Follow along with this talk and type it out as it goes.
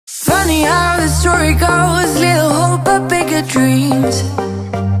Funny how the story goes, little hope but bigger dreams.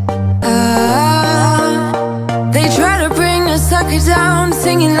 They try to bring a sucker down,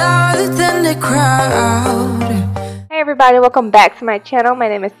 singing louder than the crowd. Hey everybody, welcome back to my channel. My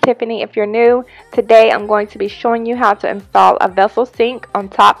name is Tiffany. If you're new, today I'm going to be showing you how to install a vessel sink on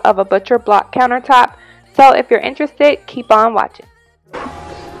top of a butcher block countertop. So if you're interested, keep on watching.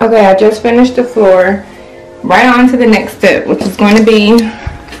 Okay, I just finished the floor. Right on to the next step, which is going to be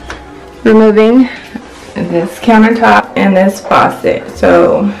removing this countertop and this faucet.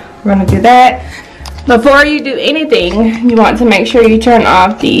 So we're going to do that. Before you do anything, you want to make sure you turn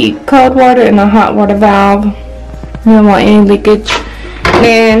off the cold water and the hot water valve. You don't want any leakage.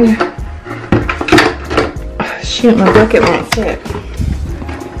 And shoot, my bucket won't fit.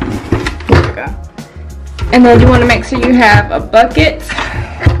 There we go. And then you want to make sure you have a bucket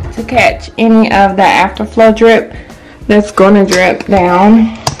to catch any of the afterflow drip that's going to drip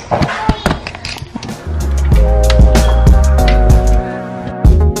down.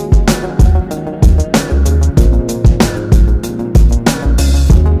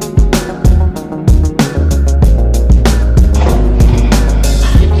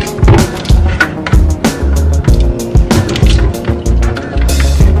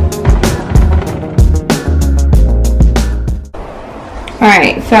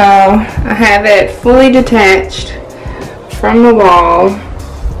 Alright, so I have it fully detached from the wall.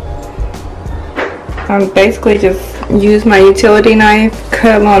 I basically just use my utility knife,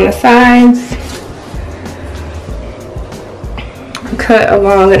 cut along the sides, cut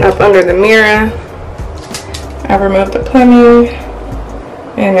along and up under the mirror. I removed the plumbing,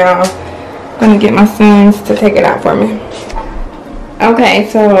 and now I'm going to get my sons to take it out for me. Okay,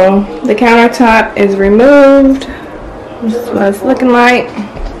 so the countertop is removed. This is what it's looking like.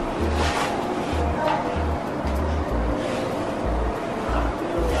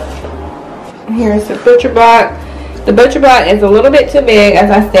 Here's the butcher block. The butcher block is a little bit too big,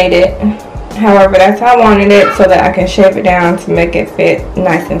 as I stated. However, that's how I wanted it, so that I can shape it down to make it fit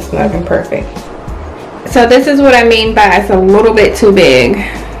nice and snug and perfect. So this is what I mean by it's a little bit too big.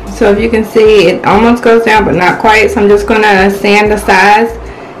 So if you can see, it almost goes down, but not quite. So I'm just going to sand the sides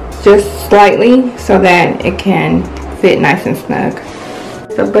just slightly so that it can fit nice and snug.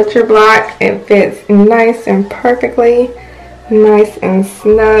 The butcher block, it fits nice and perfectly, nice and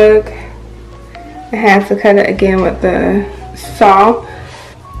snug. I had to cut it again with the saw.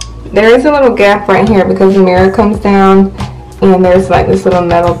 There is a little gap right here because the mirror comes down and there's like this little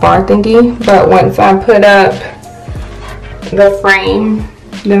metal bar thingy, but once I put up the frame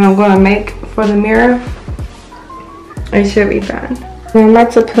that I'm going to make for the mirror, it should be done. Now I'm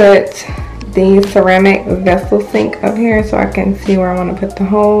about to put the ceramic vessel sink up here so I can see where I want to put the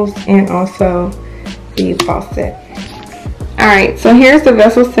holes, and also the faucet. Alright, so here's the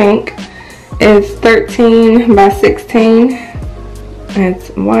vessel sink. It's 13 by 16. It's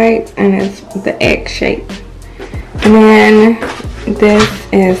white and it's the egg shape. And then this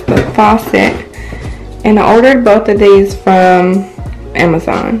is the faucet. And I ordered both of these from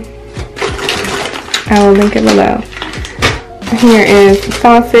Amazon. I will link it below. Here is the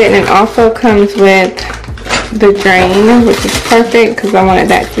faucet, and it also comes with the drain, which is perfect because I wanted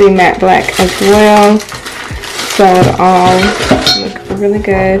that to be matte black as well, so it'll all look really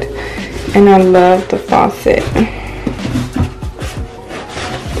good. And I love the faucet.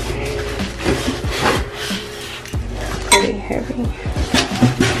 Pretty heavy.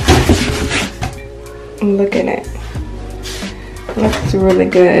 Look at it. Looks really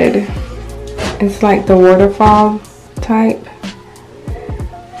good. It's like the waterfall type.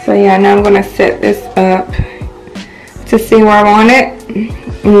 So yeah, now I'm going to set this up to see where I want it,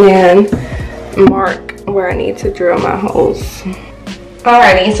 and then mark where I need to drill my holes.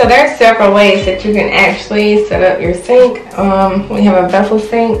 Alrighty, so there are several ways that you can actually set up your sink. We have a vessel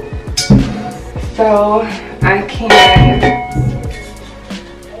sink, so I can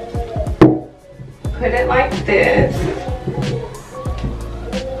put it like this,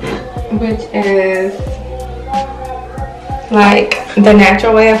 which is like the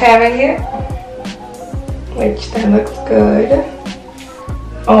natural way of having it, which that looks good.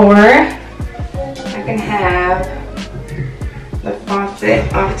 Or I can have the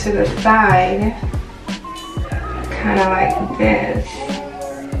faucet off to the side, kind of like this.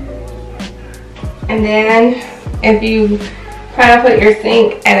 And then if you try to put your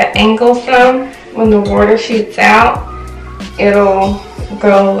sink at an angle some, when the water shoots out, it'll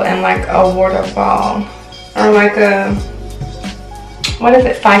go in like a waterfall, or like a, what is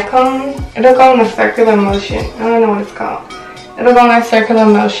it, cyclone? It'll go in a circular motion. I don't know what it's called. It'll go in a circular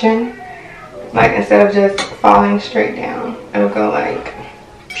motion. Like, instead of just falling straight down, it'll go like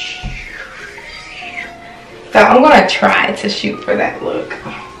So I'm gonna try to shoot for that look.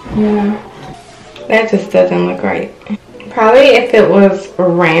 Yeah, that just doesn't look right. Probably if it was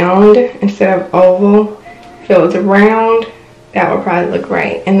round instead of oval. If it was round, that would probably look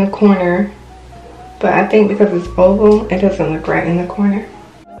right in the corner. But I think because it's oval, it doesn't look right in the corner.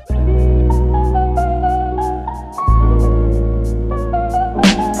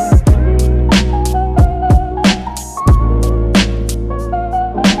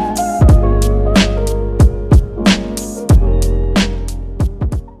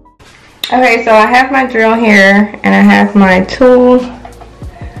 Okay, so I have my drill here and I have my tool.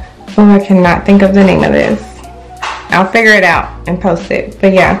 Oh, I cannot think of the name of this. I'll figure it out and post it.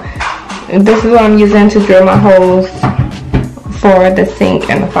 But yeah, this is what I'm using to drill my holes for the sink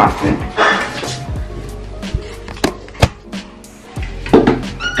and the faucet.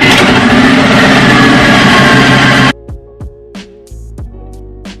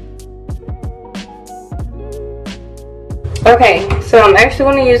 Okay, so I'm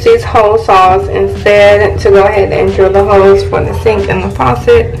actually going to use these hole saws instead to go ahead and drill the holes for the sink and the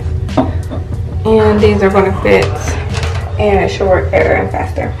faucet. And these are going to fit in a short, better, and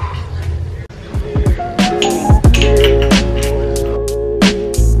faster.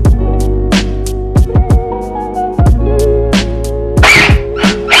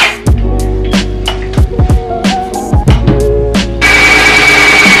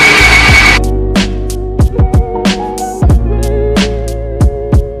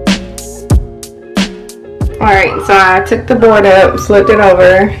 Alright, so I took the board up, flipped it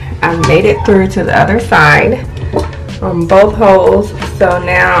over, I made it through to the other side on both holes. So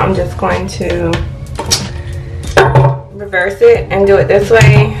now I'm just going to reverse it and do it this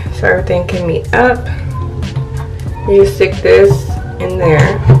way so everything can meet up. You stick this in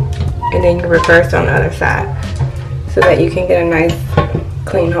there and then you reverse on the other side so that you can get a nice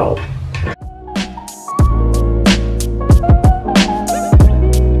clean hole.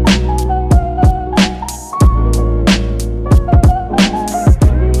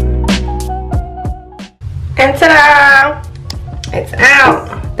 And ta-da! It's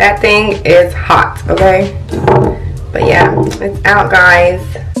out. That thing is hot, okay? But yeah, it's out, guys.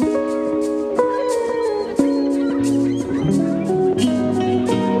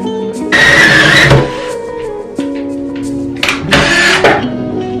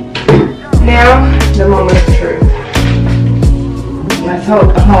 Now, the moment of truth. Let's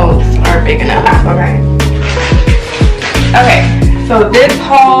hope the holes are big enough, okay? Okay, so this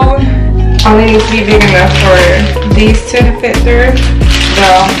hole only needs to be big enough for these two to fit through.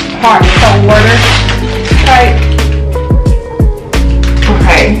 The hot and cold water type.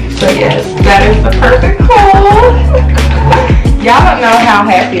 Okay, so yes, that is the perfect hole. Y'all don't know how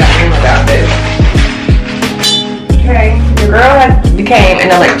happy I am about this. Okay, the girl has became an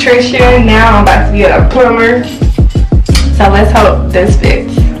electrician. Now I'm about to be a plumber. So let's hope this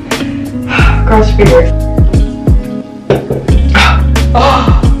fits. Cross your fingers.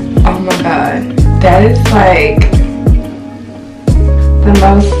 Oh my god, that is like the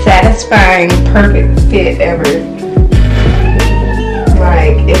most satisfying, perfect fit ever.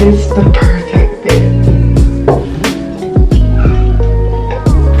 Like, it is the perfect fit.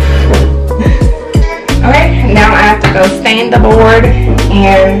 Okay, now I have to go stain the board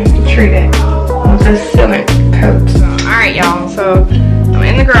and treat it with a sealant coat. Alright y'all, so I'm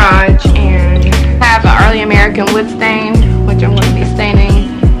in the garage and I have an early American wood stain, which I'm going to be staining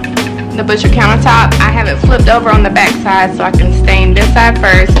the butcher countertop. I have it flipped over on the back side so I can stain this side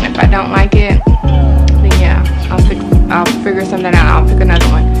first, and if I don't like it, then yeah, I'll figure something out. I'll pick another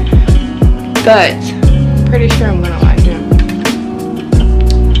one, but I'm pretty sure I'm gonna like it.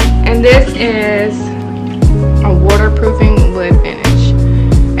 And this is a waterproofing wood finish,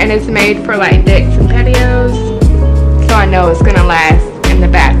 and it's made for like decks and patios, so I know it's gonna last in the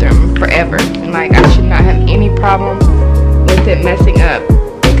bathroom forever, and like I should not have any problem with it messing up,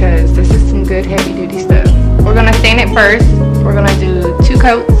 because this is some good heavy duty stuff. We're gonna stain it first. We're gonna do 2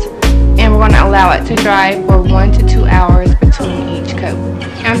 coats and we're gonna allow it to dry for 1 to 2 hours between each coat.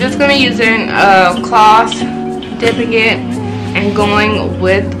 I'm just gonna use a cloth, dipping it and going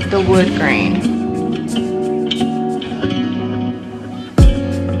with the wood grain.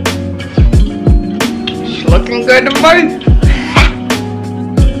 It's looking good to me.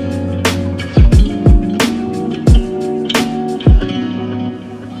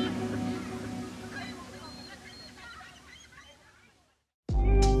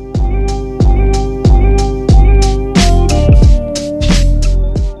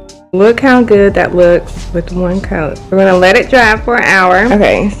 look how good that looks with one coat. We're gonna let it dry for an hour.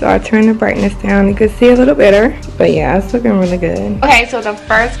 Okay, so I turn the brightness down. You can see a little better, but yeah, it's looking really good. Okay, so the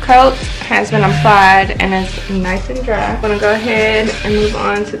first coat has been applied and it's nice and dry. I'm gonna go ahead and move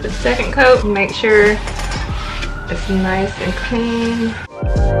on to the second coat. Make sure it's nice and clean.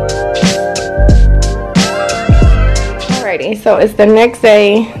 Alrighty, so it's the next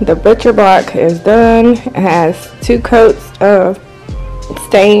day. The butcher block is done. It has 2 coats of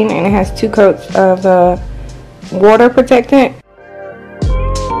stain and it has 2 coats of the water protectant.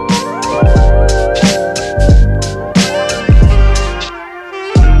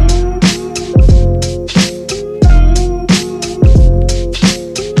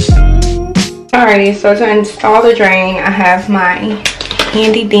 Alrighty, so to install the drain, I have my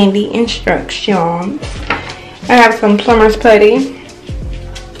handy dandy instructions. I have some Plumber's Putty.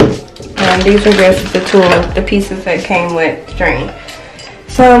 And these are just the tools, the pieces that came with the drain.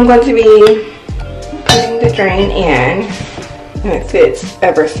 So I'm going to be putting the drain in, and it fits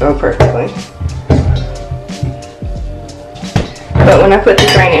ever so perfectly. But when I put the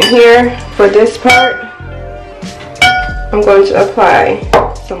drain in here, for this part, I'm going to apply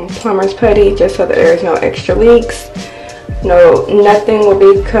some Plumber's Putty just so that there's no extra leaks. Nothing will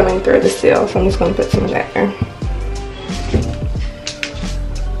be coming through the seal, so I'm just going to put some of that there.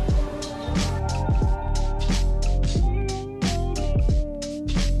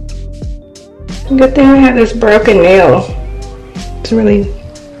 Good thing I have this broken nail. It's really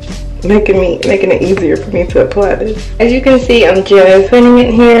making it easier for me to apply this. As you can see, I'm just putting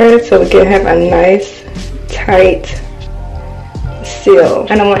it here so we can have a nice tight seal.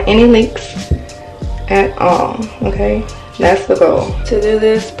 I don't want any leaks at all. Okay, that's the goal, to do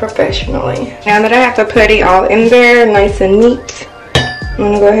this professionally. Now that I have the putty all in there nice and neat, I'm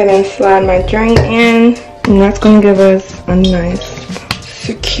gonna go ahead and slide my drain in, and that's gonna give us a nice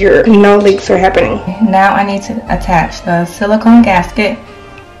secure, no leaks are happening. Now I need to attach the silicone gasket,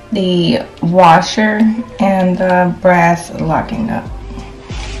 the washer, and the brass locking nut.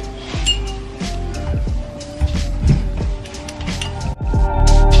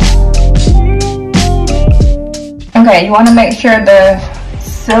 Okay, you want to make sure the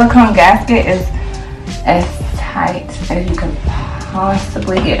silicone gasket is as tight as you can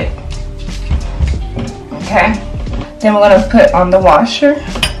possibly get it. Okay. Then we're going to put on the washer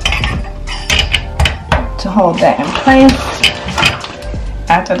to hold that in place.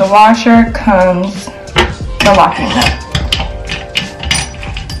 After the washer comes the locking nut.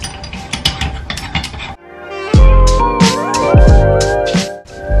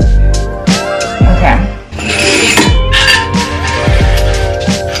 Okay.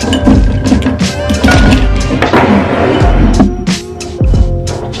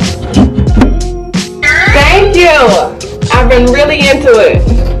 Thank you. I've been really into it.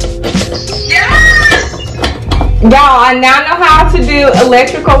 Yes! Y'all, I now know how to do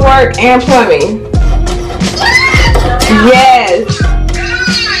electrical work and plumbing. Yes.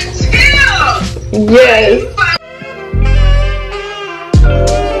 Yes.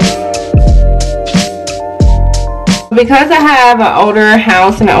 Because I have an older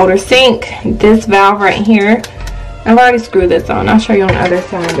house and an older sink, this valve right here, I've already screwed this on. I'll show you on the other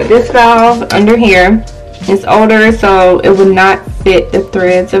side. But this valve under here is older, so it would not fit the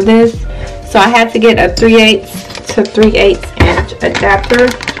threads of this. So I had to get a 3/8 to 3/8 inch adapter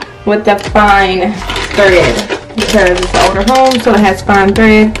with the fine thread, because it's an older home, so it has fine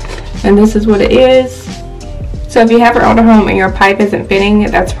thread, and this is what it is. So if you have an older home and your pipe isn't fitting,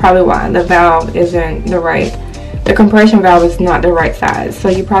 that's probably why the valve isn't the compression valve is not the right size. So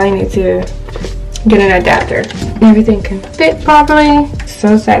you probably need to get an adapter. Everything can fit properly.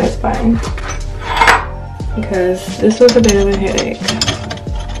 So satisfying, because this was a bit of a headache,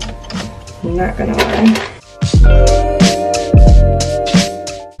 I'm not gonna lie.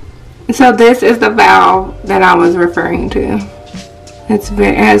 So this is the valve that I was referring to.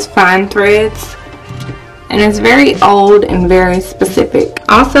 It has fine threads, and it's very old and very specific.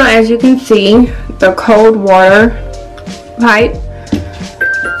 Also, as you can see, the cold water pipe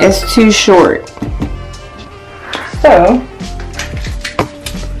is too short. So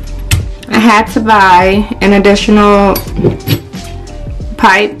I had to buy an additional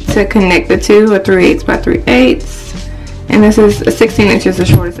pipe to connect the two, a 3/8 by 3/8, and this is 16 inches, the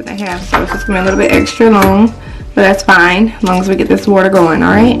shortest that they have, so it's just gonna be a little bit extra long, but that's fine as long as we get this water going.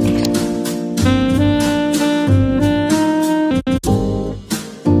 All right.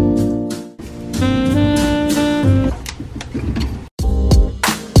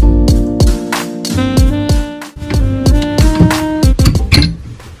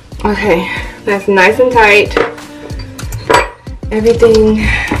 Okay, that's nice and tight. Everything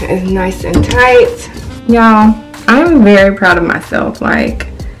is nice and tight. Y'all, I'm very proud of myself. Like,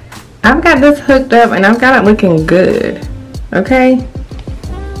 I've got this hooked up and I've got it looking good. Okay?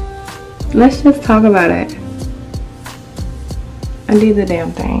 Let's just talk about it. I did the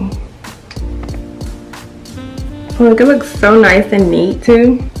damn thing. Look, it looks so nice and neat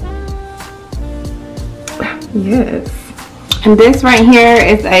too. Yes. And this right here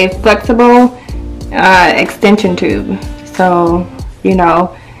is a flexible extension tube. So, you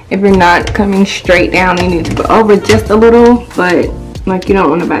know, if you're not coming straight down, you need to go over just a little, but like you don't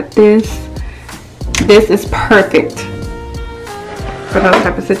want about this. This is perfect for those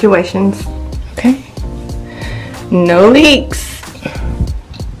type of situations. Okay. No leaks.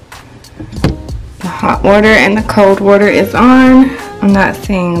 The hot water and the cold water is on. I'm not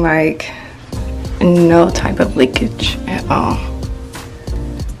seeing like no type of leakage at all,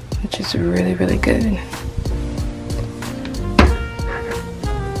 which is really, really good.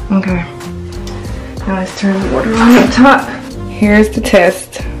 Okay, now let's turn the water on up top. Here's the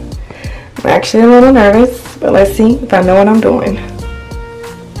test. I'm actually a little nervous, but let's see if I know what I'm doing.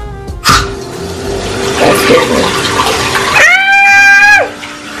 That scared me.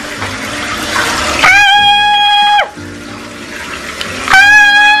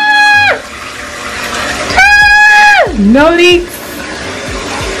 No leaks.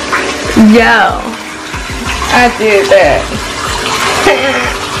 Yo, I did that.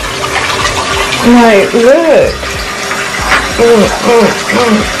 Like, look.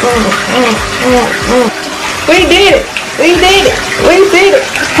 We did it. We did it. We did it.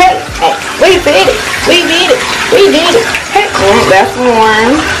 Hey, hey, we did it. We did it. We did it. Hey, that's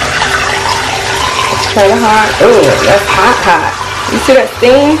warm. Let's try the hot. Oh, that's hot, hot. You see that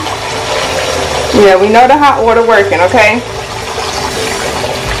steam? Yeah, we know the hot water working, okay?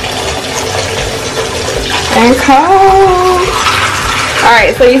 And cold.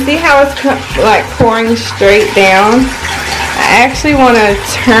 Alright, so you see how it's like pouring straight down? I actually want to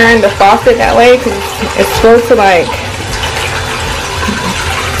turn the faucet that way because it's supposed to like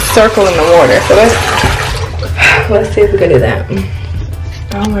circle in the water. So let's see if we can do that.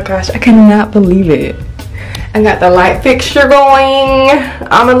 Oh my gosh, I cannot believe it. I got the light fixture going.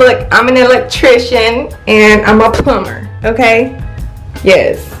 I'm an electrician and I'm a plumber, okay?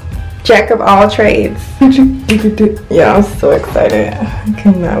 Yes, jack of all trades. Yeah, I'm so excited. I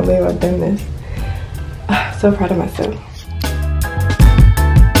cannot believe I've done this. So proud of myself.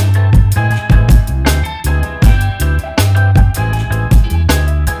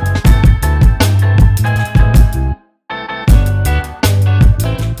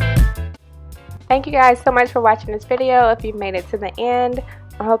 Thank you guys so much for watching this video. If you made it to the end,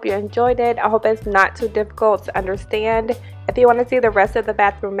 I hope you enjoyed it. I hope it's not too difficult to understand. If you want to see the rest of the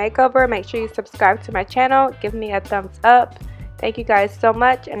bathroom makeover, make sure you subscribe to my channel. Give me a thumbs up. Thank you guys so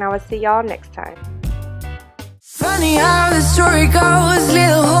much, and I will see y'all next time. Funny how the story goes,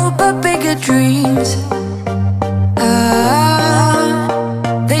 little hope but bigger dreams.